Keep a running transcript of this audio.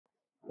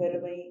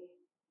பெருமை,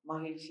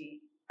 மகிழ்ச்சி.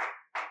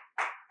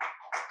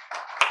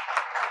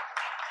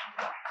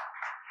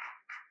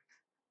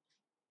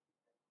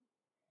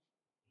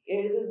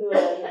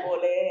 எழுதுவது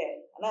போலே,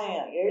 ஆனா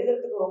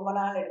எழுதுறதுக்கு ரொம்ப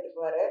நாள்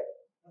எடுத்துக்குவாரு.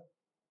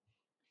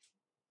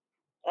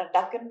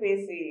 டக்குன்னு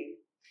பேசி,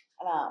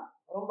 ஆனா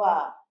ரொம்ப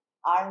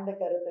ஆழ்ந்த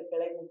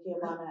கருத்துக்களை,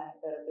 முக்கியமான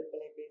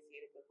கருத்துக்களை பேசி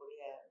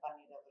இருக்கக்கூடிய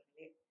பன்னீர்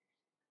அவர்களே,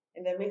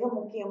 இந்த மிக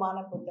முக்கியமான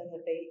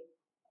புத்தகத்தை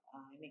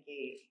இன்னைக்கு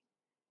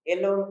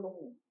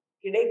எல்லோருக்கும்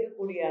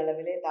கிடைக்கக்கூடிய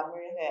அளவிலே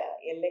தமிழக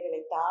எல்லைகளை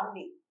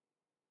தாண்டி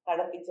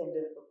கடத்தி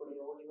சென்றிருக்கக்கூடிய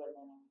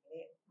ஒளிவண்ணன்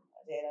அவர்களே,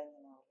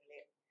 ஜெயராஜன்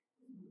அவர்களே,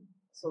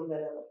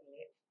 சுந்தர்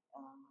அவர்களே,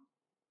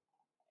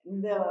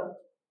 இந்த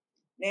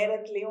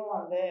நேரத்திலையும்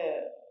வந்து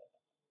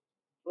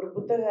ஒரு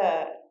புத்தக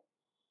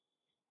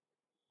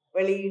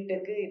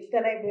வெளியீட்டுக்கு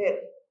இத்தனை பேர்,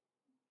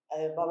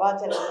 அது பவா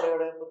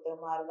செல்லதுரையோட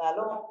புத்தகமா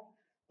இருந்தாலும்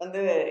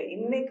வந்து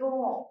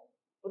இன்னைக்கும்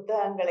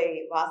புத்தகங்களை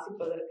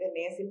வாசிப்பதற்கு,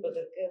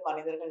 நேசிப்பதற்கு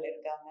மனிதர்கள்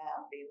இருக்காங்க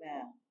அப்படின்னு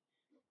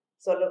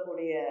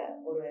சொல்லக்கூடிய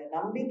ஒரு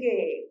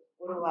நம்பிக்கையை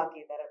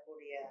உருவாக்கி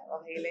தரக்கூடிய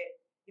வகையிலே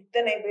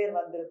இத்தனை பேர்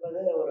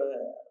வந்திருப்பது ஒரு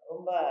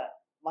ரொம்ப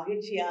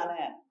மகிழ்ச்சியான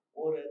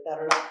ஒரு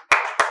தருணம்.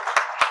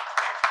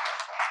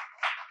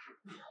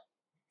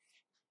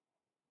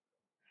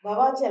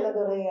 பவா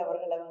செல்லதுரை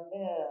அவர்களை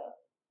வந்து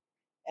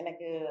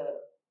எனக்கு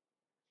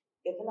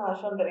எத்தனை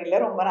வருஷம் தெரியல,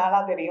 ரொம்ப நாளா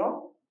தெரியும்.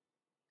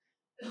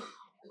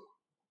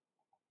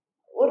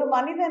 ஒரு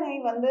மனிதனை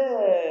வந்து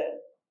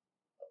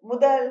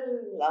முதல்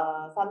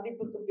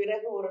சந்திப்புக்கு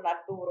பிறகு ஒரு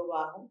நட்பு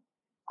உருவாகும்.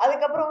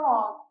 அதுக்கப்புறம்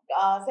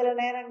சில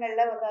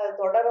நேரங்கள்ல வந்து அது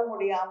தொடர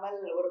முடியாமல்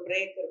ஒரு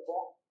பிரேக்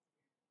இருக்கும்.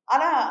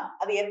 ஆனா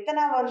அது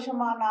எத்தனை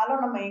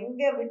வருஷமானாலும் நம்ம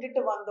எங்க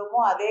விட்டுட்டு வந்தோமோ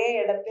அதே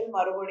இடத்தில்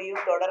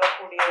மறுபடியும்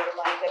தொடரக்கூடிய ஒரு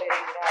மனிதர்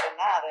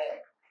இருக்கிறாருன்னா அது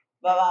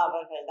பவா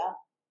அவர்கள் தான்.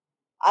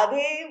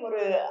 அதே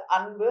ஒரு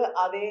அன்பு,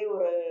 அதே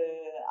ஒரு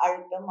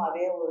அழுத்தம்,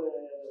 அதே ஒரு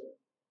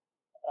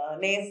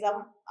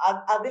நேசம்,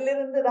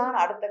 அதிலிருந்து தான்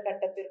அடுத்த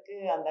கட்டத்திற்கு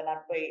அந்த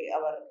நட்பை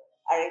அவர்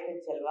அழைத்து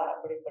செல்வார்.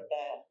 அப்படிப்பட்ட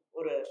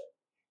ஒரு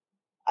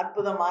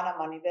அற்புதமான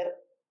மனிதர்.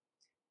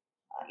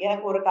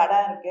 எனக்கு ஒரு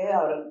கடன் இருக்கு,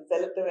 அவருக்கு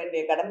செலுத்த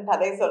வேண்டிய கடன்.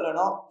 கதை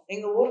சொல்லணும்.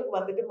 எங்க ஊருக்கு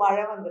வந்துட்டு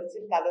மழை வந்துருச்சு,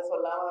 கதை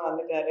சொல்லாம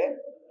வந்துட்டாரு.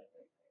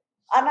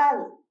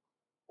 ஆனால்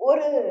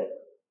ஒரு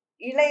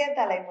இளைய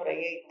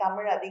தலைமுறையை,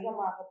 தமிழ்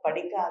அதிகமாக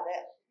படிக்காத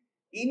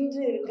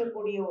இன்று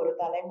இருக்கக்கூடிய ஒரு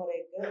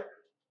தலைமுறைக்கு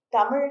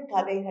தமிழ்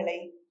கதைகளை,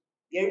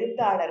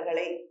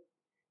 எழுத்தாளர்களை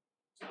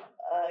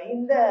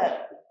இந்த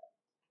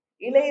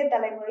இளைய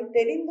தலைமுறை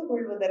தெரிந்து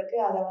கொள்வதற்கு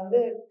அதை வந்து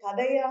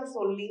கதையா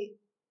சொல்லி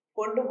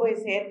கொண்டு போய்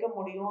சேர்க்க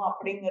முடியும்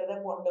அப்படிங்கிறத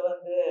கொண்டு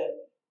வந்து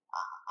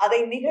அதை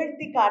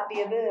நிகழ்த்தி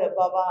காட்டியது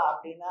பவா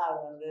அப்படின்னா அது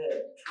வந்து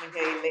மிக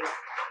இல்லை.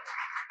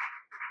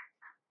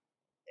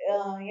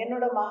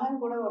 என்னோட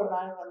மகன் கூட ஒரு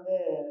நாள் வந்து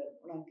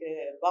உனக்கு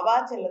பவா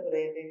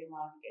செல்லதுரையை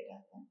தெரியுமான்னு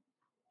கேட்டாங்க.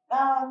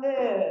 நான் வந்து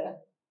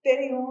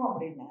தெரியும்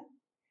அப்படின்னேன்.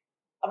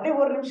 அப்படியே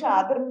ஒரு நிமிஷம்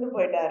அதிர்ந்து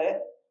போயிட்டாரு.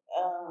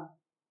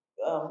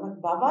 உனக்கு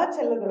பவா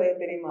செல்லதுரையை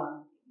தெரியுமா?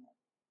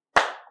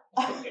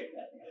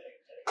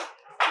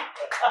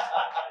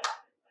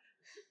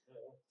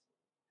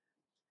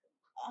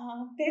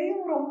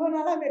 தெரியும், ரொம்ப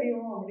நாளா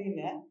தெரியும்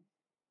அப்படின்னு.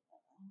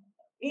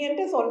 நீ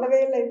என்கிட்ட சொல்லவே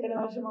இல்லை இத்தனை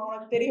வருஷமா,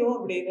 உனக்கு தெரியும்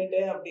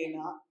அப்படின்னுட்டு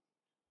அப்படின்னா.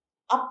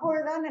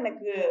 அப்பொழுதுதான்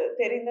எனக்கு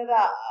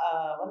தெரிந்ததா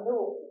வந்து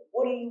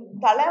ஒரு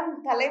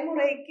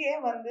தலைமுறைக்கே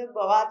வந்து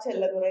பவா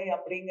செல்லதுரை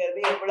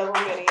அப்படிங்கிறது எவ்வளவு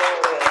பெரிய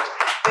ஒரு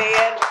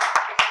பெயர்.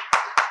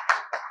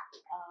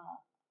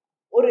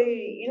 ஒரு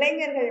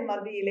இளைஞர்கள்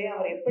மத்தியிலே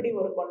அவர் எப்படி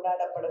ஒரு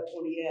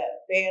கொண்டாடப்படக்கூடிய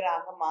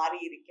பெயராக மாறி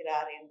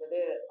இருக்கிறார் என்பது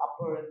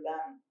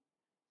அப்பொழுதுதான்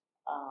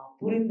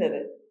புரிந்தது.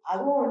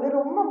 அதுவும் வந்து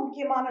ரொம்ப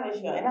முக்கியமான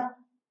விஷயம். ஏன்னா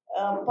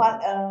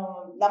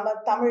நம்ம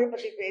தமிழ்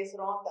பத்தி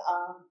பேசுறோம்,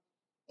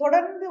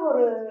 தொடர்ந்து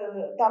ஒரு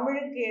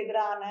தமிழுக்கு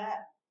எதிரான,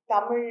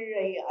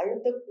 தமிழை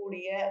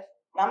அழுத்தக்கூடிய,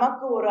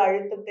 நமக்கு ஒரு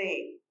அழுத்தத்தை,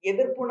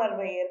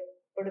 எதிர்ப்புணர்வை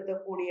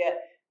ஏற்படுத்தக்கூடிய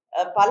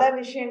பல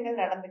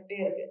விஷயங்கள் நடந்துகிட்டே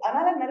இருக்கு.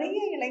 அதனால நிறைய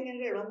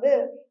இளைஞர்கள் வந்து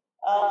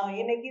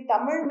இன்னைக்கு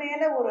தமிழ்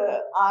மேல ஒரு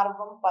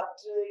ஆர்வம்,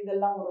 பற்று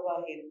இதெல்லாம்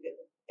உருவாகி இருக்கு.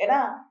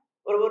 ஏன்னா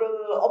ஒரு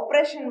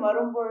ஆபரேஷன்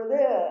வரும் பொழுது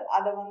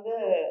அதை வந்து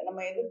நம்ம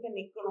எதிர்த்து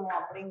நிக்கணும்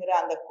அப்படிங்கிற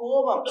அந்த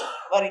கோபம்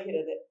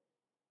வருகிறது.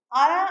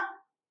 ஆனா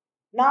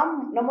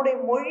நம்முடைய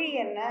மொழி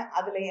என்ன,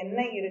 அதுல என்ன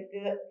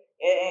இருக்கு,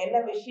 என்ன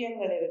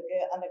விஷயங்கள் இருக்கு,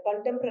 அந்த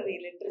கண்டெம்பரரி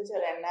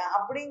லிட்ரேச்சர் என்ன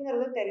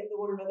அப்படிங்கறத தெரிந்து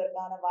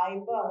கொள்வதற்கான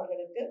வாய்ப்பு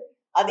அவர்களுக்கு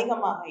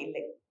அதிகமாக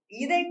இல்லை.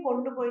 இதை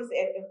கொண்டு போய்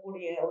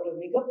சேர்க்கக்கூடிய ஒரு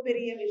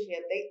மிகப்பெரிய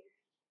விஷயத்தை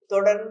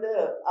தொடர்ந்து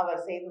அவர்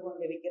செய்து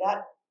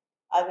கொண்டிருக்கிறார்.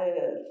 அது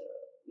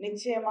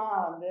நிச்சயமா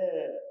வந்து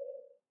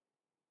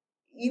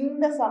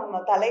இந்த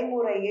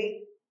தலைமுறையை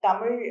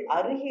தமிழ்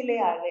அருகிலே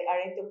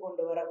அழைத்து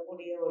கொண்டு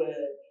வரக்கூடிய ஒரு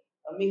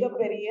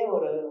மிகப்பெரிய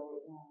ஒரு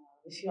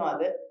விஷயம்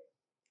அது.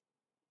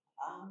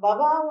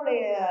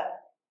 பவாவுடைய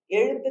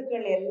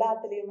எழுத்துக்கள்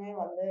எல்லாத்துலயுமே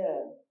வந்து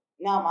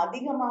நாம்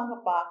அதிகமாக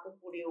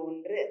பார்க்கக்கூடிய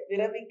ஒன்று,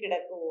 விரவி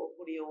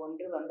கிடக்கக்கூடிய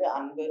ஒன்று வந்து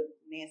அன்பு,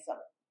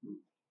 நேசம்.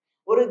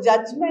 ஒரு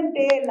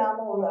ஜட்ஜ்மெண்டே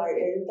இல்லாம ஒரு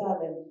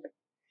எழுத்தாளர்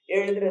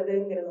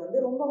எழுதுறதுங்கிறது வந்து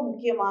ரொம்ப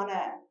முக்கியமான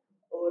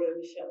ஒரு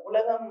விஷயம்.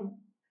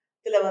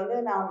 உலகத்துல வந்து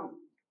நாம்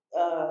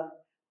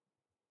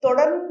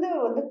தொடர்ந்து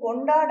வந்து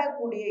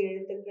கொண்டாடக்கூடிய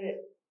எழுத்துக்கள்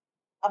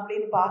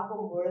அப்படின்னு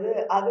பார்க்கும் பொழுது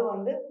அது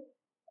வந்து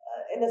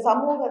இந்த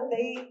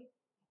சமூகத்தை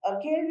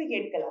கேள்வி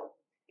கேட்கலாம்,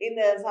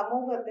 இந்த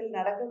சமூகத்தில்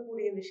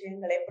நடக்கக்கூடிய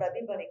விஷயங்களை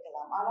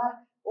பிரதிபலிக்கலாம். ஆனால்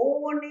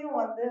ஒவ்வொன்றையும்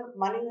வந்து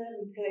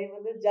மனிதர்களை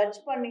வந்து ஜட்ஜ்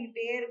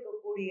பண்ணிக்கிட்டே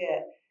இருக்கக்கூடிய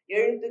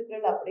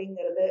எழுத்துக்கள்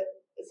அப்படிங்கிறது,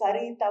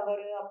 சரி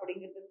தவறு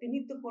அப்படிங்கிறது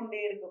திணித்து கொண்டே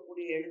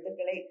இருக்கக்கூடிய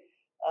எழுத்துக்களை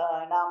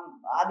நாம்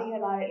அதிக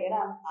நாள்,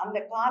 ஏன்னா அந்த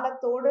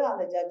காலத்தோடு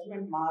அந்த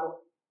ஜட்ஜ்மெண்ட் மாறும்.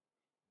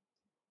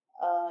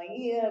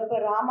 இப்ப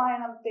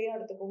ராமாயணத்தையும்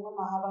எடுத்துக்கோங்க,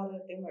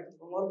 மகாபாரதத்தையும்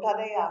எடுத்துக்கோங்க. ஒரு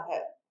கதையாக,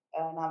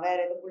 நான் வேற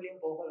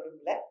எதுக்குள்ளேயும் போக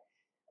விரும்பல,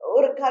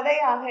 ஒரு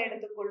கதையாக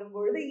எடுத்துக்கொள்ளும்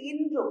பொழுது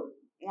இன்றும்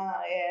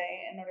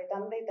என்னுடைய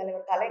தந்தை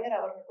தலைவர் கலைஞர்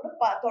அவர்கள்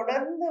கூட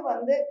தொடர்ந்து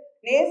வந்து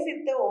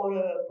நேசித்த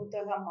ஒரு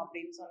புத்தகம்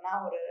அப்படின்னு சொன்னா,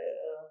 ஒரு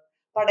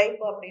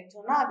படைப்பு அப்படின்னு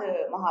சொன்னா அது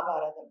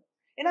மகாபாரதம்.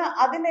 ஏன்னா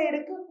அதுல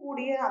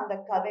இருக்கக்கூடிய அந்த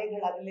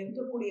கதைகள், அதுல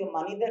இருக்கக்கூடிய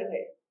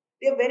மனிதர்கள்,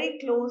 they're very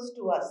close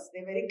to us,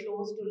 they're very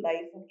close to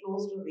life and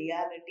close to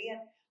reality,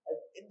 and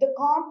the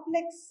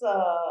complex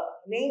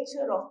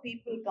nature of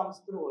people comes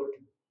through it.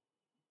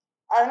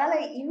 அதனால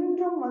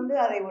இன்றும் வந்து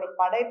அதை ஒரு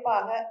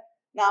படைப்பாக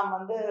நாம்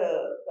வந்து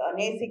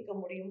நேசிக்க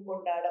முடியும்,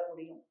 கொண்டாட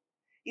முடியும்.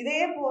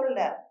 இதே போல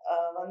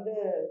வந்து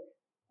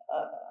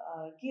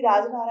கி.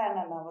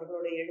 ராஜநாராயணன்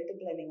அவர்களுடைய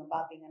எழுத்துக்களை நீங்க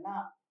பாத்தீங்கன்னா,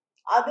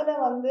 அதுல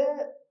வந்து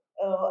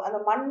அந்த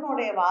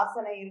மண்ணுடைய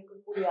வாசனை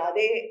இருக்கக்கூடிய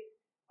அதே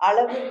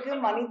அளவுக்கு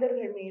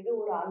மனிதர்கள் மீது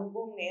ஒரு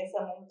அன்பும்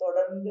நேசமும்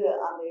தொடர்ந்து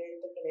அந்த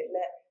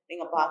எழுத்துக்களில்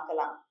நீங்க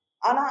பார்க்கலாம்.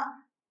 ஆனா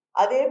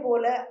அதே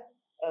போல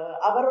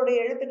அவருடைய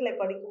எழுத்துக்களை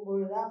படிக்கும்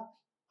பொழுதுதான்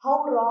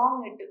ஹவு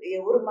ராங் இட்,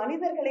 ஒரு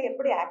மனிதர்களை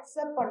எப்படி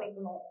அக்செப்ட்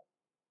பண்ணிக்கணும்,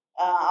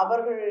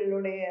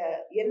 அவர்களுடைய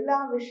எல்லா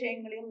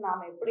விஷயங்களையும்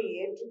நாம் எப்படி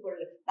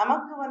ஏற்றுக்கொள்ள,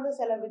 நமக்கு வந்து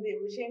சில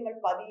விஷயங்கள்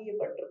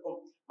பதியப்பட்டிருக்கும்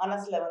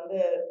மனசுல,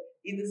 வந்து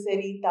இது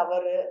சரி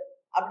தவறு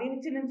அப்படின்னு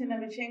சின்ன சின்ன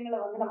விஷயங்களை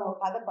வந்து நம்ம ஒரு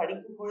கதை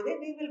படிக்கும் பொழுதே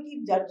we will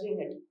keep judging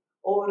it.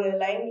 ஒவ்வொரு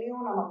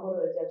லைன்லயும் நமக்கு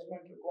ஒரு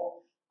ஜட்ஜ்மெண்ட் இருக்கும்,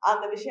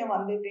 அந்த விஷயம்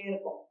வந்துட்டே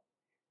இருக்கும்.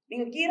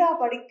 நீங்க கீரா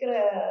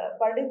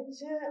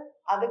படிச்சு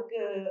அதுக்கு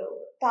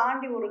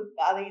தாண்டி ஒரு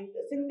அதை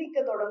சிந்திக்க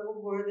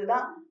தொடங்கும்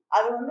பொழுதுதான்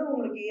அது வந்து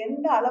உங்களுக்கு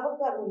எந்த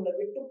அளவுக்கு அது உங்களை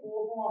விட்டு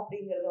போகும்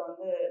அப்படிங்கறத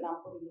வந்து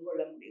நாம் புரிந்து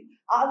கொள்ள முடியும்.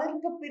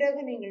 அதற்கு பிறகு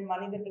நீங்கள்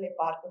மனிதர்களை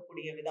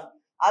பார்க்கக்கூடிய விதம்,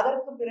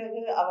 அதற்கு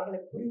பிறகு அவர்களை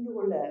புரிந்து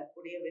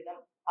கொள்ளக்கூடிய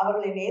விதம்,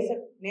 அவர்களை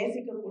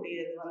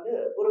நேசிக்கக்கூடியது வந்து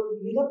ஒரு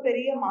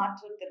மிகப்பெரிய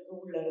மாற்றத்திற்கு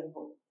உள்ள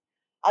இருக்கும்.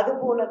 அது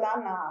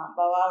போலதான் நான்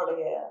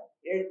பவாவுடைய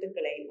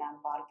எழுத்துக்களை நான்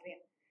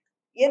பார்க்கிறேன்.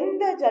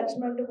 எந்த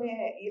ஜட்ஜ்மெண்ட்டுமே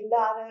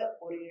இல்லாத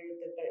ஒரு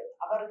எழுத்துக்கள்,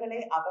 அவர்களே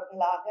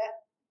அவர்களாக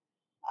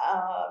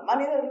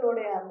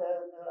மனிதர்களுடைய அந்த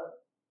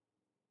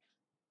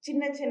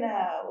சின்ன சின்ன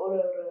ஒரு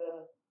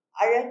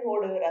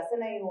அழகோடு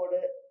ரசனையோடு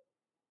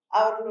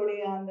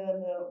அவர்களுடைய அந்த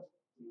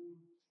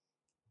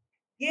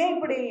ஏன்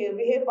இப்படி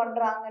பிஹேவ்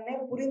பண்றாங்கன்னே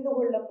புரிந்து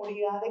கொள்ள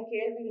முடியாத,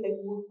 கேள்விகளை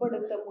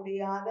உட்படுத்த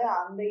முடியாத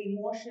அந்த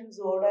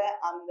இமோஷன்ஸோட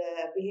அந்த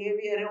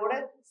பிஹேவியரோட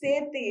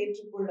சேர்த்து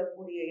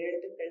ஏற்றுக்கொள்ளக்கூடிய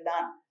எழுத்துக்கள்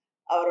தான்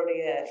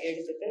அவருடைய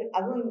எழுத்துக்கள்.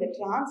 அதுவும் இந்த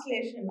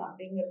டிரான்ஸ்லேஷன்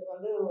அப்படிங்கிறது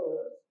வந்து ஒரு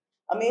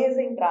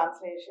அமேசிங்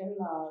டிரான்ஸ்லேஷன்.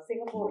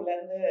 சிங்கப்பூர்ல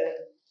இருந்து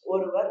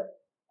ஒருவர்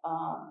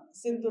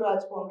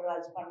சிந்துராஜ்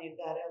பொன்ராஜ்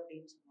பண்ணியிருக்காரு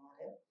அப்படின்னு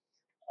சொன்னாரு.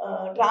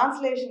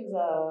 டிரான்ஸ்லேஷன்ஸ்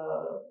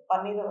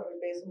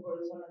பண்ணினவர்கள்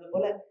பேசும்பொழுது சொன்னது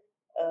போல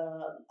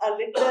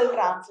லிட்ரல்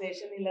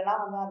டிரான்ஸ்லேஷன் இல்லைன்னா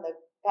வந்து அந்த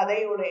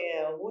கதையுடைய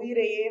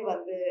உயிரையே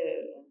வந்து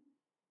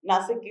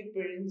நசுக்கி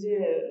பிழிஞ்சு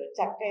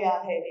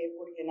சக்கையாக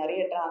எரியக்கூடிய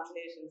நிறைய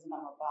டிரான்ஸ்லேஷன்ஸ்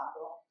நம்ம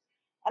பார்க்கிறோம்.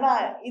 ஆனா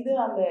இது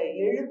அந்த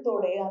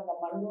எழுத்தோடைய அந்த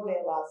மண்ணுடைய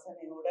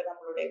வாசனையோட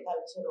நம்மளுடைய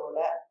கல்ச்சரோட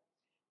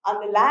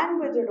அந்த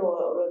லாங்குவேஜோட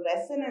ஒரு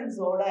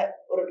ரெசனன்ஸோட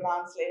ஒரு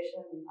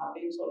டிரான்ஸ்லேஷன்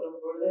அப்படின்னு சொல்லும்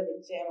பொழுது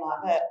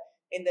நிச்சயமாக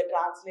இந்த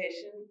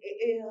டிரான்ஸ்லேஷன்,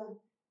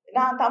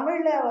 நான்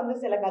தமிழ்ல வந்து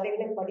சில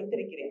கதைகளை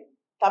படித்திருக்கிறேன்.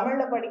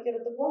 தமிழ்ல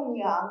படிக்கிறதுக்கும்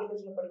இங்க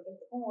ஆங்கிலத்துல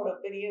படிக்கிறதுக்கும் ஒரு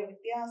பெரிய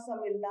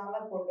வித்தியாசம் இல்லாம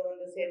கொண்டு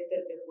வந்து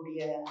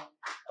சேர்த்திருக்கக்கூடிய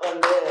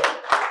வந்து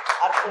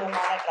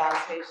அற்புதமான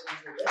டிரான்ஸ்லேஷன்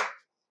இது.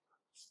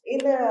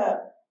 இந்த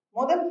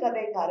முதல்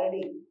கதை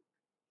கரடி,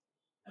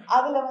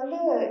 அதுல வந்து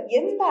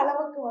எந்த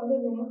அளவுக்கு வந்து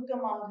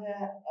நுணுக்கமாக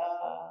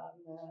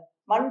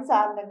மண்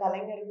சார்ந்த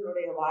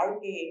கலைஞர்களுடைய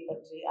வாழ்க்கையை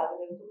பற்றி,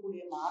 அதுல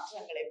இருக்கக்கூடிய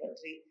மாற்றங்களை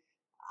பற்றி,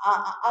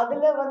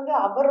 அதுல வந்து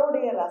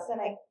அவருடைய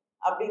ரசனை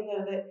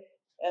அப்படிங்கிறது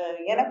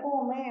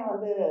எனக்குமே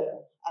வந்து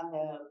அந்த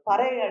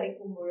பறை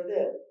அடிக்கும் பொழுது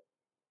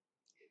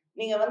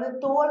நீங்க வந்து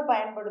தோல்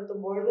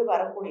பயன்படுத்தும் பொழுது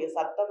வரக்கூடிய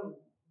சத்தமும்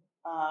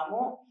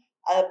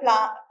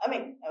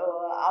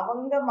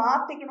அவங்க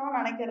மாத்திக்கணும்னு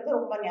நினைக்கிறது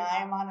ரொம்ப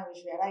நியாயமான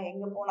விஷயம். ஏன்னா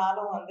எங்க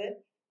போனாலும் வந்து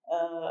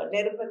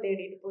நெருப்பை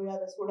தேடிட்டு போய்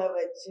அதை சுட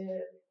வச்சு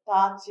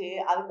காய்ச்சி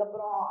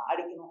அதுக்கப்புறம்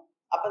அடிக்கணும்.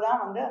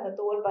 அப்பதான் வந்து அந்த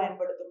தோல்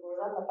பயன்படுத்தும்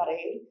பொழுது அந்த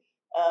பறையை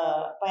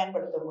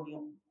பயன்படுத்த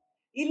முடியும்.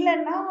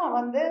 இல்லைன்னா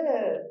வந்து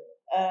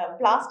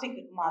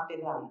பிளாஸ்டிக்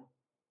மாத்திடுறாங்க.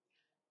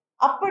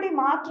 அப்படி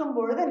மாற்றும்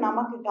பொழுது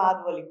நமக்கு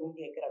காது வலிக்கும்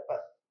கேட்கிறப்ப.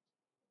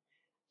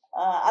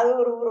 அது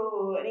ஒரு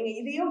நீங்க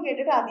இதையும்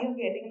கேட்டுட்டு அதையும்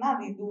கேட்டீங்கன்னா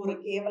அது இது ஒரு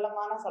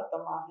கேவலமான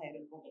சத்தமாக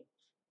இருக்கும்.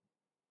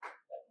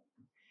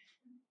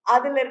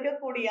 அதுல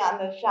இருக்கக்கூடிய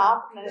அந்த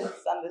ஷார்ப்னஸ்,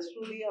 அந்த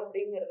ஸ்ருதி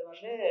அப்படிங்கிறது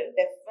வந்து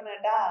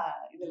டெஃபினட்டா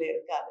இதுல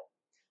இருக்காது.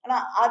 ஆனா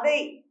அதை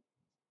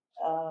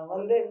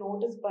வந்து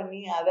நோட்டீஸ்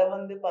பண்ணி அதை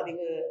வந்து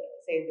பதிவு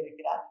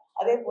செய்திருக்கிறார்.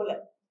 அதே போல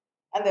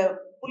அந்த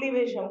புலி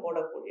வேஷம்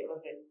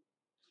போடக்கூடியவர்கள்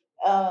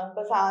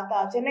இப்ப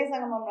சென்னை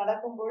சங்கமம்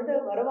நடக்கும் பொழுது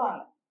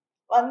வருவாங்க.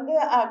 வந்து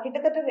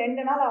கிட்டத்தட்ட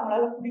 2 நாள்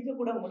அவங்களால குடிக்க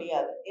கூட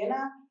முடியாது.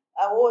 ஏன்னா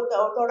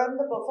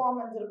தொடர்ந்து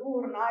பெர்ஃபார்மன்ஸ் இருக்கும்.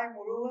 ஒரு நாள்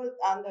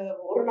முழுவதும் அந்த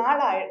ஒரு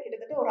நாள்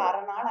கிட்டத்தட்ட ஒரு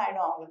அரை நாள்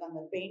ஆயிடும் அவங்களுக்கு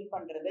அந்த பெயிண்ட்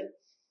பண்றது.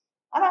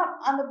 ஆனா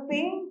அந்த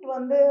பெயிண்ட்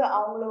வந்து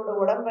அவங்களோட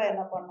உடம்ப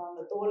என்ன பண்ணும்,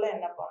 அந்த தோலை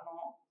என்ன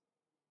பண்ணும்,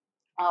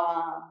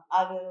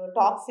 அது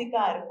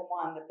டாக்ஸிக்கா இருக்குமா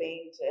அந்த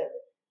பெயிண்ட்,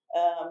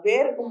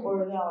 வேர்க்கும்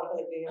பொழுது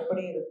அவர்களுக்கு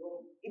எப்படி இருக்கும்,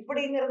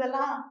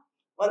 இப்படிங்கிறதெல்லாம்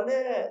வந்து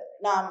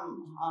நாம்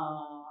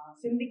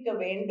சிந்திக்க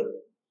வேண்டும்.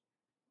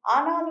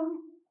 ஆனாலும்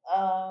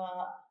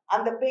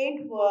அந்த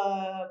பெயிண்ட்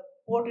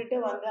போட்டுட்டு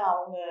வந்து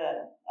அவங்க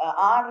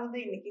ஆடுறது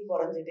இன்னைக்கு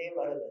குறைஞ்சிட்டே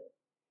வருது.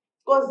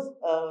 கோர்ஸ்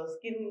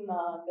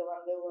ஸ்கின்னுக்கு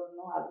வந்து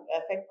ஒன்றும்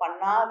எஃபெக்ட்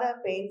பண்ணாத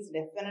பெயிண்ட்ஸ்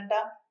டெஃபினட்டா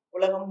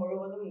உலகம்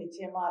முழுவதும்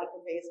நிச்சயமா இருக்கு.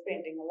 ஃபேஸ்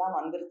பெயிண்டிங் எல்லாம்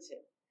வந்துருச்சு.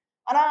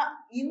 ஆனா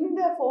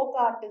இந்த ஃபோக்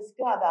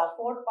ஆர்டிஸ்ட்க்கு அதை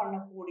அஃபோர்ட்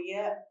பண்ணக்கூடிய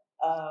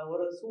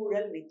ஒரு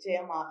சூழல்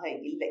நிச்சயமாக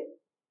இல்லை.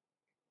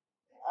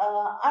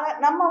 ஆனா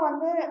நம்ம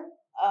வந்து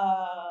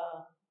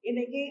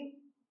இன்னைக்கு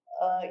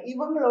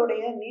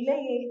இவங்களுடைய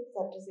நிலையை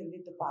சற்று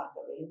சிந்தித்து பார்க்க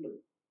வேண்டும்.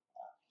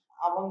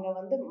 அவங்க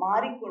வந்து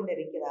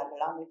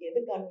மாறிக்கொண்டிருக்கிறார்கள். அவங்களுக்கு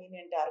எது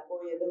கன்வீனியன்டா இருக்கோ,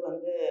 எது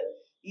வந்து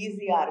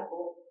ஈஸியா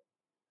இருக்கோ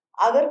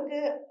அதற்கு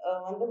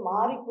வந்து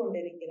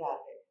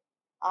மாறிக்கொண்டிருக்கிறார்கள்.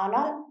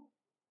 ஆனால்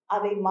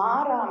அதை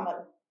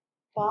மாறாமல்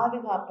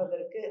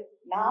பாதுகாப்பதற்கு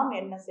நாம்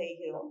என்ன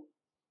செய்கிறோம்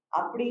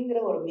அப்படிங்கிற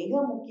ஒரு மிக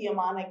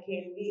முக்கியமான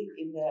கேள்வி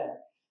இந்த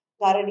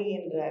கரடி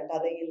என்ற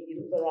கதையில்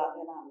இருப்பதாக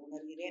நான்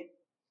உணர்கிறேன்.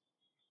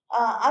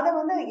 அதை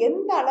வந்து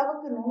எந்த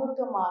அளவுக்கு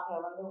நுணுக்கமாக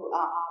வந்து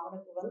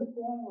அவனுக்கு வந்து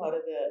கோபம்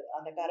வருது,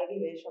 அந்த கரடி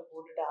வேஷம்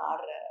போட்டுட்டு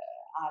ஆடுற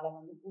ஆளை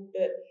வந்து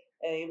கூப்பிட்டு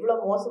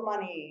இவ்வளவு மோசமா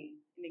நீ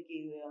இன்னைக்கு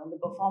வந்து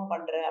பெர்ஃபார்ம்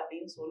பண்ற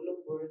அப்படின்னு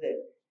சொல்லும் பொழுது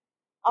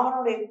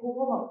அவனுடைய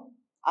கோபம்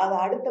அது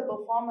அடுத்த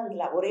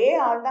பெர்ஃபார்மன்ஸ்ல ஒரே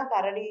ஆள் தான்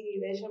கரடி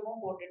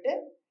வேஷமும் போட்டுட்டு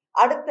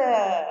அடுத்த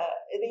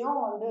இதையும்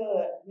வந்து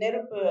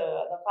நெருப்பு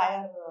அந்த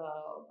ஃபயர்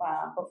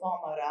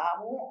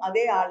பெர்ஃபார்மராகவும்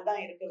அதே ஆள்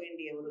தான் இருக்க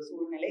வேண்டிய ஒரு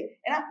சூழ்நிலை.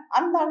 ஏன்னா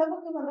அந்த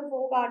அளவுக்கு வந்து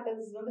ஃபோக்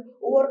ஆர்டிஸ்ட் வந்து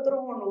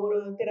ஒவ்வொருத்தரும் ஒரு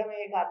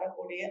திறமையை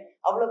காட்டக்கூடிய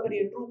அவ்வளவு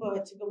பெரிய ட்ரூப்பை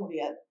வச்சுக்க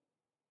முடியாது.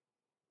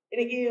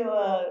 இன்னைக்கு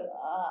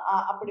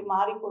அப்படி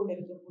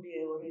மாறிக்கொண்டிருக்கக்கூடிய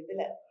ஒரு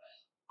இதுல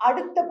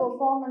அடுத்த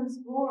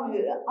பெர்ஃபார்மன்ஸ்க்கும்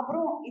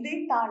அப்புறம் இதை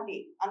தாண்டி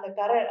அந்த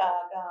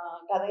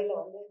கதையில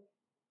வந்து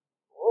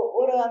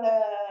ஒரு அந்த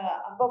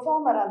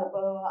பெர்ஃபார்மர் அந்த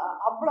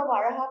அவ்வளவு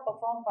அழகா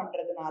பெர்ஃபார்ம்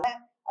பண்றதுனால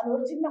அந்த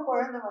ஒரு சின்ன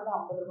குழந்தை வந்து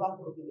 50 ரூபாய்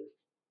கொடுக்குது.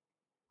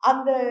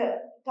 அந்த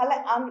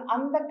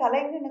அந்த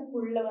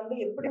கலைஞனுக்குள்ள வந்து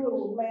எப்படி ஒரு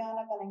உண்மையான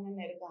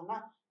கலைஞன் இருக்கான்னா,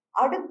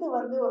 அடுத்து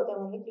வந்து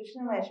ஒருத்தர் வந்து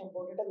கிருஷ்ண வேஷம்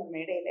போட்டுட்டு அந்த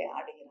மேடையில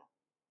ஆடுகிறார்.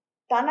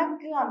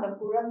 தனக்கு அந்த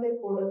குழந்தை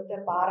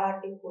கொடுத்த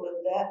பாராட்டி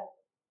கொடுத்த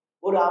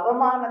ஒரு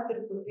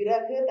அவமானத்திற்கு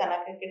பிறகு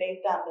தனக்கு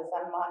கிடைத்த அந்த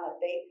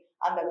சன்மானத்தை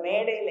அந்த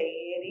மேடையில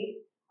ஏறி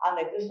அந்த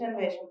கிருஷ்ணன்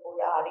வேஷம்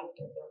போட்டு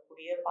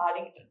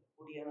பாடிக்கிட்டு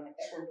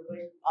இருக்கக்கூடியவனுக்கு கொண்டு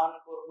போய்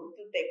அவனுக்கு ஒரு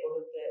முத்தத்தை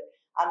கொடுத்து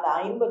அந்த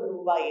 50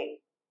 ரூபாயை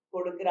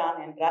கொடுக்கிறான்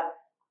என்றால்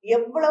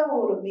எவ்வளவு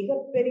ஒரு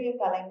மிகப்பெரிய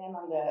கலைஞன்.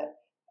 அந்த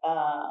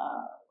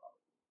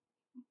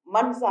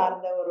மண்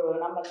சார்ந்த ஒரு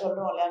நம்ம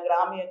சொல்றோம்ல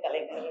கிராமிய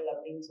கலைஞர்கள்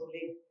அப்படின்னு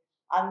சொல்லி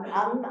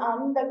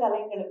அந்த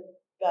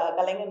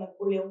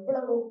கலைஞனுக்குள்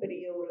எவ்வளவு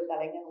பெரிய ஒரு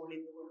கலைஞன்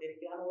ஒளிந்து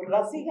கொண்டிருக்கிறான், ஒரு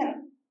ரசிகன்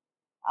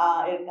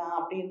இருக்கான்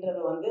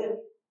அப்படின்றது வந்து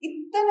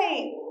இத்தனை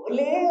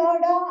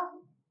லேயர்டா.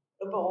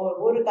 இப்போ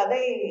ஒரு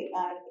கதை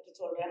நான் எடுத்துட்டு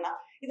சொல்றேன்னா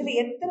இதுல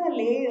எத்தனை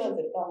லேயர்ஸ்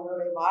இருக்கு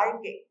அவங்களுடைய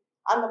வாழ்க்கை,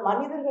 அந்த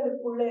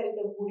மனிதர்களுக்குள்ள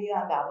இருக்கக்கூடிய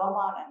அந்த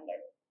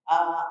அவமானங்கள்,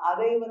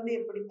 அதை வந்து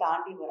எப்படி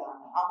தாண்டி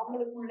வராங்க,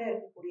 அவங்களுக்குள்ள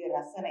இருக்கக்கூடிய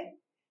ரசனை,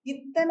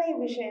 இத்தனை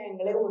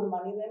விஷயங்களை ஒரு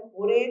மனிதன்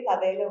ஒரே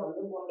கதையில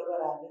வந்து கொண்டு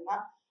வராதுன்னா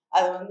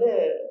அது வந்து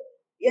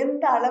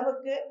எந்த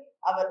அளவுக்கு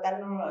அவர்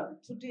தன்னோட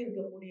சுற்றி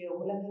இருக்கக்கூடிய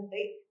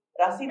உலகத்தை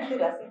ரசித்து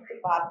ரசித்து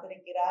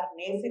பார்த்திருக்கிறார்,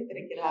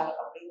 நேசித்திருக்கிறார்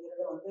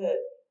அப்படிங்கிறது வந்து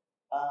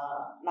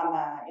நம்ம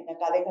இந்த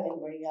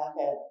கதைகளின்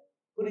வழியாக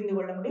புரிந்து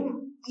கொள்ள முடியும்.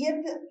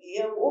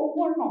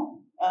 ஒவ்வொன்றும்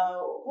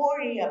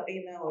கோழி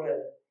அப்படின்னு ஒரு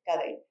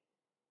கதை,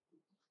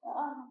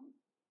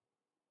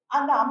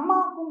 அந்த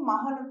அம்மாவுக்கும்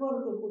மகனுக்கும்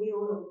இருக்கக்கூடிய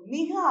ஒரு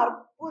மிக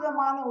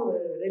அற்புதமான ஒரு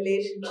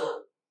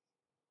ரிலேஷன்ஷிப்.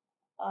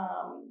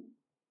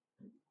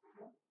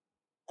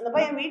 அந்த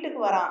பையன் வீட்டுக்கு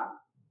வரான்,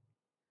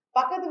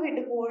 பக்கத்து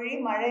வீட்டு கோழி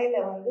மழையில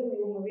வந்து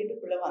இவங்க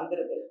வீட்டுக்குள்ள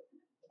வந்துருது.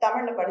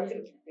 தமிழ்ல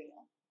படிச்சுட்டு இருப்பீங்க.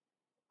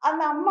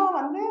 அந்த அம்மா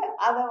வந்து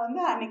அதை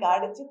வந்து அன்னைக்கு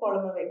அடிச்சு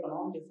குழம்பு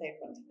வைக்கணும்னு டிசைட்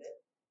பண்ணுது.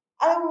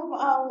 அதை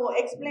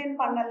எக்ஸ்பிளைன்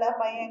பண்ணல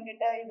பையன்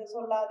கிட்ட, இது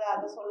சொல்லாத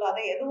அதை சொல்லாத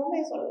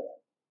எதுவுமே சொல்லல.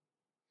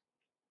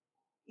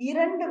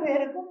 2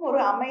 பேருக்கும்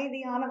ஒரு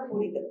அமைதியான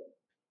புரிதல்.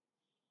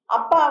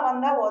 அப்பா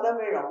வந்தா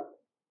உதவிடும்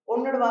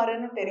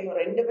கொன்னுடுவாருன்னு தெரியும்,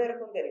 2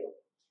 பேருக்கும் தெரியும்.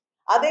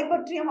 அதை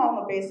பற்றியும்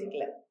அவங்க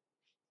பேசிக்கல.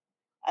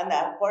 அந்த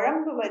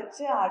குழம்பு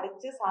வச்சு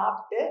அடிச்சு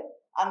சாப்பிட்டு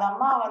அந்த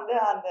அம்மா வந்து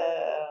அந்த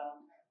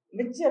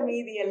மிச்ச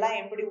மீதி எல்லாம்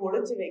எப்படி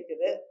ஒளிச்சு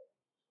வைக்குது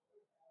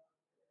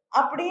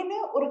அப்படின்னு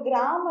ஒரு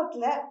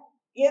கிராமத்துல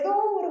ஏதோ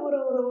ஒரு ஒரு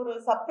ஒரு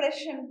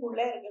சப்ரெஷனுக்குள்ள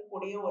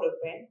இருக்கக்கூடிய ஒரு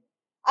பெண்,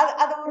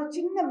 அது ஒரு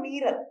சின்ன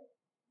மீறல்.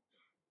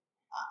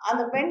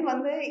 அந்த பெண்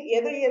வந்து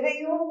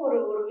எதையும் ஒரு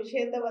ஒரு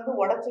விஷயத்த வந்து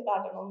உடைச்சு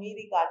காட்டணும்,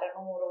 மீறி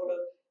காட்டணும், ஒரு ஒரு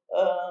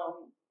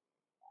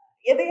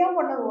எதையோ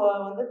ஒண்ணு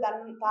வந்து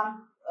தான்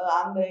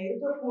அந்த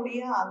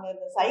இருக்கக்கூடிய அந்த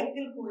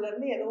சைக்கிள்குள்ள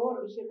இருந்து ஏதோ ஒரு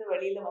விஷயத்த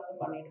வெளியில வந்து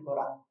பண்ணிட்டு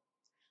போறாங்க.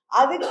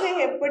 அதுக்கு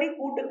எப்படி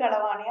கூட்டு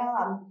களவாணியா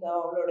அந்த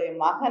அவளுடைய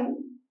மகன்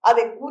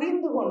அதை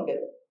புரிந்து கொண்டு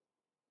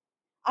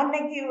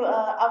அன்னைக்கு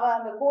அவன்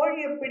அந்த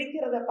கோழியை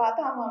பிடிக்கிறத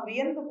பார்த்து அவன்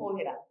வியந்து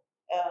போகிறான்.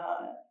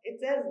 It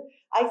says,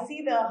 I see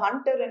the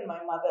hunter in my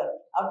mother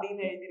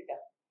அப்படின்னு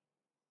எழுதியிருக்கான்.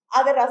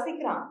 அதை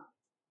ரசிக்கிறான்.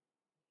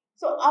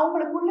 சோ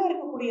அவங்களுக்குள்ள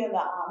இருக்கக்கூடிய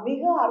அந்த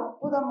மிக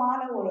அற்புதமான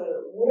ஒரு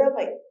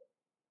உறவை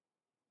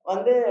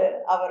வந்து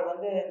அவர்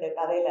வந்து இந்த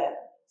கதையில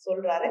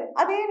சொல்றாரு.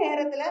 அதே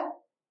நேரத்துல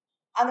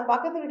அந்த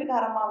பக்கத்து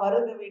வீட்டுக்காரம்மா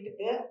வருது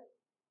வீட்டுக்கு,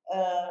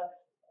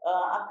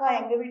 அக்கா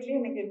எங்க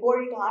வீட்லயும் இன்னைக்கு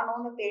கோழி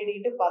காணோம்னு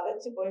தேடிட்டு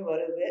பதைச்சு போய்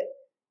வருது.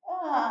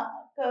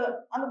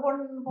 அந்த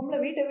பொம்பளை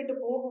வீட்டை விட்டு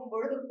போகும்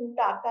பொழுது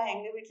கூப்பிட்டு, அக்கா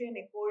எங்க வீட்லயும்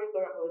இன்னைக்கு கோழி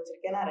குழம்பு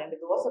வச்சிருக்கேன், நான் 2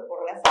 தோசை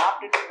போடுறேன்,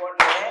 சாப்பிட்டுட்டு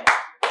போனேன்.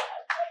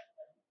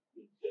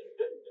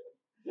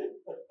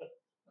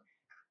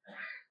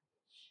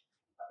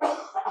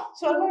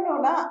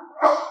 சொல்லணும்னா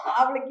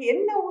அவளுக்கு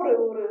என்ன ஒரு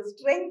ஒரு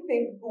ஸ்ட்ரென்த்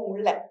இருக்கும்,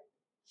 உள்ள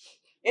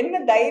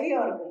என்ன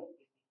தைரியம் இருக்கும்.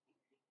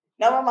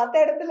 நம்ம மத்த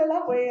இடத்துல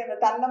எல்லாம் போய் அந்த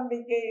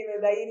தன்னம்பிக்கை,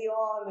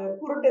 தைரியம், அந்த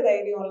குருட்டு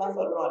தைரியம் எல்லாம்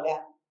சொல்றோம் இல்லையா,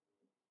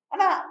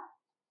 ஆனா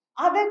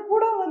அத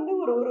கூட வந்து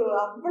ஒரு ஒரு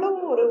அவ்வளவு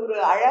ஒரு ஒரு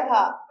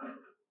அழகா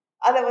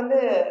அத வந்து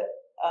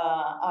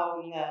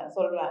அவங்க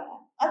சொல்றாங்க.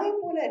 அதே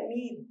போல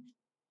நீர்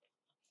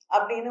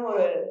அப்படின்னு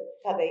ஒரு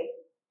கதை.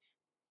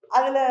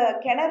 அதுல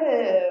கிணறு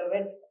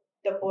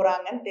வெட்ட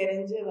போறாங்கன்னு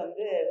தெரிஞ்சு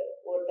வந்து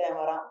ஒருத்தன்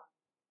வரான்.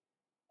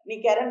 நீ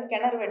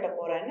கிணறு வெட்ட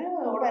போறேன்னு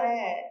உடனே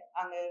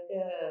அங்க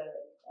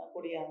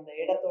இருக்கக்கூடிய அந்த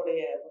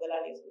இடத்துடைய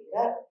முதலாளி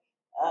சொல்றார்,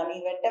 நீ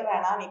வெட்ட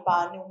வேணாம்,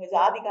 நீ உங்க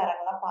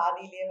ஜாதிக்காரங்க எல்லாம்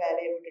பாதியிலேயே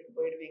வேலையை விட்டுட்டு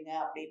போயிடுவீங்க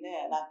அப்படின்னு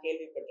நான்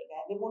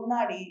கேள்விப்பட்டிருக்கேன், இது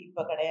முன்னாடி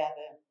இப்ப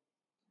கிடையாது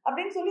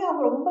அப்படின்னு சொல்லி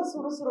அவங்க ரொம்ப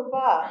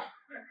சுறுசுறுப்பா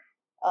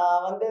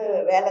வந்து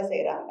வேலை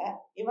செய்யறாங்க.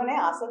 இவனே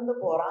அசந்து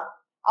போறான்.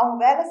 அவங்க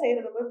வேலை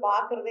செய்யறத போய்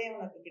பாக்குறதே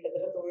இவனுக்கு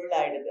கிட்டத்தட்ட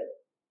தொழிலாயிடுது.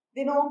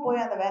 தினமும்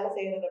போய் அந்த வேலை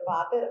செய்யறத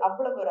பார்த்து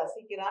அவ்வளவு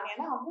ரசிக்கிறான்.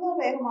 ஏன்னா அவ்வளவு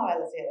வேகமா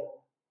வேலை செய்யறாங்க.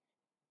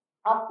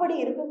 அப்படி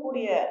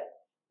இருக்கக்கூடிய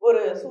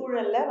ஒரு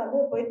சூழல்ல வந்து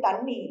போய்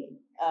தண்ணி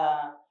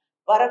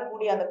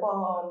வரக்கூடிய அந்த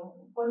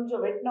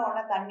கொஞ்சம் வெட்டின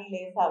உடனே தண்ணி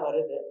லேசா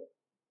வருது.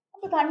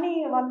 அப்ப தண்ணி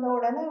வந்த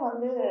உடனே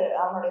வந்து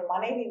அவனுடைய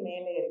மனைவி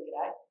மேலே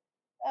இருக்கிறாள்.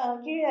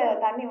 கீழே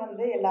தண்ணி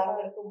வந்து எல்லாரும்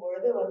இருக்கும்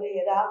பொழுது வந்து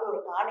ஏதாவது ஒரு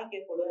காணிக்கை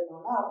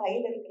கொடுக்கணும்னா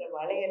கையில இருக்கிற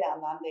வளையல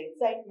அந்த அந்த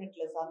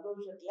எக்ஸைட்மெண்ட்ல,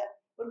 சந்தோஷத்துல,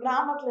 ஒரு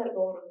கிராமத்துல இருக்க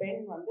ஒரு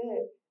பெண் வந்து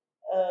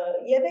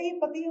எதை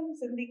பத்தியும்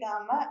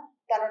சிந்திக்காம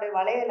தன்னுடைய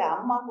வளையல,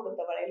 அம்மா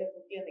கொடுத்த வளையல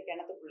தூக்கி அந்த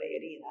கிணத்துக்குள்ள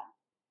எறிகிறான்.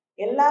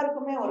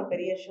 எல்லாருக்குமே ஒரு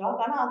பெரிய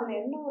ஷாக். ஆனா அதுல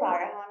என்ன ஒரு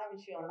அழகான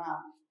விஷயம்னா,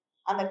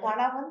 அந்த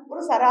கணவன்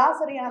ஒரு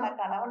சராசரியான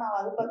கணவன்,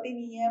 அவன் அதை பத்தி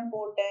நீ ஏன்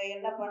போட்ட,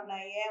 என்ன பண்ண,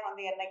 ஏன்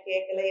வந்து என்ன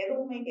கேட்கல,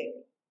 எதுவுமே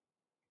கேட்கல.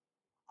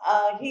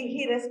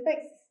 he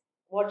respects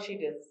what she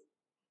does.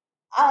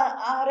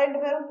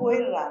 2 பேரும்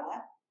போயிடுறாங்க.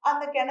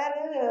 அந்த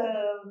கிணறு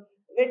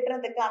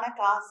வெட்டுறதுக்கான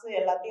காசு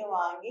எல்லாத்தையும்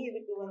வாங்கி,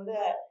 இதுக்கு வந்து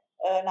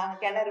நாங்க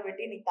கிணறு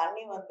வெட்டி நீ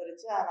தண்ணி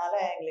வந்துருச்சு, அதனால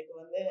எங்களுக்கு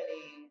வந்து நீ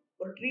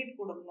ஒரு ட்ரீட்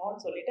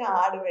கொடுக்கணும்னு சொல்லிட்டு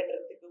ஆடு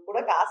வெட்டுறதுக்கு கூட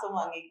காசு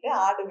வாங்கிக்கிட்டு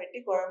ஆடு வெட்டி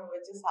குழம்பு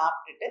வச்சு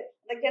சாப்பிட்டுட்டு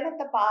அந்த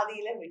கிணத்தை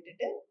பாதியில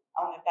விட்டுட்டு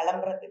அவங்க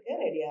கிளம்புறதுக்கு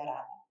ரெடி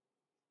ஆறாங்க.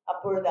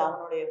 அப்பொழுது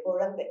அவனுடைய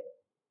குழந்தை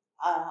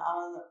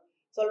அவன்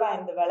சொல்றான்,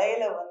 இந்த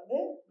விலையில வந்து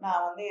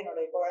நான் வந்து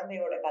என்னுடைய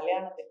குழந்தையோட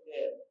கல்யாணத்துக்கு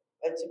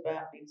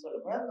வச்சுப்பேன் அப்படின்னு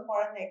சொல்லும்போது அந்த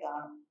குழந்தைய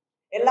காணும்.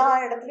 எல்லா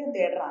இடத்துலயும்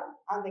தேடுறாங்க.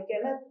 அந்த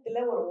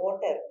கிணத்துல ஒரு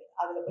ஓட்டை இருக்கு,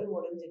 அதுல போய்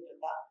ஒளிஞ்சிட்டு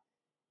இருக்கா.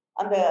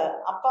 அந்த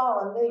அப்பா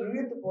வந்து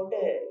இழுத்து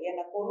போட்டு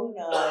என்னை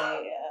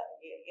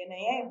என்னை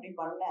ஏன் இப்படி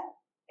பண்ண,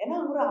 ஏன்னா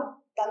ஒரு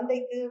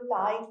தந்தைக்கு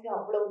தாய்க்கு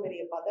அவ்வளவு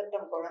பெரிய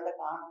பதட்டம், குழந்தை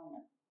காணும்னு.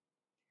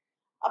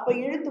 அப்ப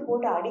இழுத்து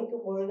போட்டு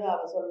அடிக்கும் பொழுது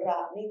அவ சொல்றா,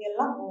 நீங்க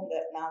எல்லாம் போங்க,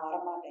 நான்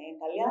வரமாட்டேன்,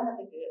 என்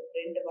கல்யாணத்துக்கு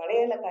 2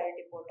 வளையல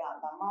கழட்டி போட்டு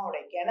அந்த அம்மாவோட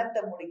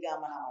கிணத்தை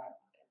முடிக்காம நான்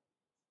வரமாட்டேன்.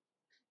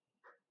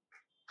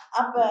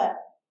 அப்ப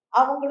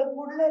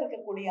அவங்களுக்குள்ள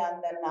இருக்கக்கூடிய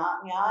அந்த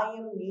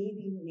நியாயம்,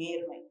 நீதி,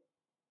 நேர்மை,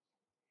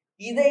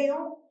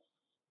 இதையும்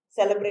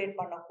செலிப்ரேட்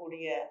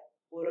பண்ணக்கூடிய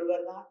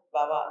ஒருவர் தான்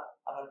பவா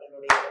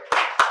அவர்களுடைய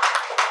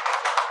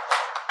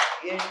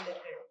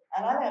எழுத்துக்கள்.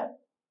 அதனால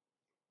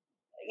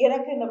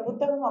எனக்கு இந்த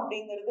புத்தகம்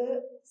அப்படிங்கிறது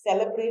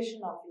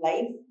celebration of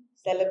life,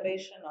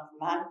 celebration of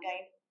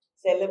mankind,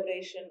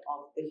 celebration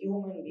of the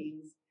human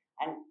beings.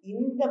 And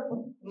இந்த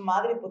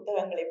மாதிரி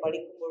புத்தகங்களை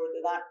படிக்கும்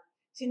பொழுதுதான்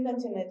சின்ன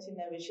சின்ன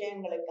சின்ன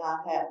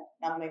விஷயங்களுக்காக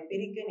நம்மை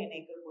பிரிக்க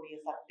நினைக்கக்கூடிய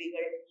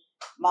சக்திகள்,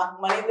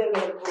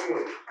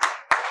 மனிதர்களுக்குள்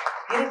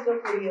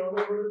இருக்கக்கூடிய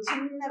ஒரு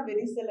சின்ன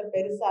விரிசலை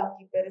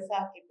பெருசாக்கி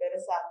பெருசாக்கி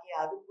பெருசாக்கி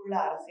அதுக்குள்ள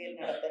அரசியல்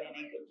நடத்த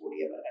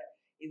நினைக்கக்கூடியவர்கள்.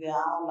 இது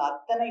அவங்க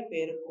அத்தனை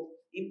பேருக்கும்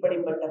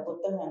இப்படிப்பட்ட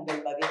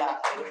புத்தகங்கள்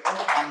பதிலாக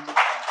இருக்கும்.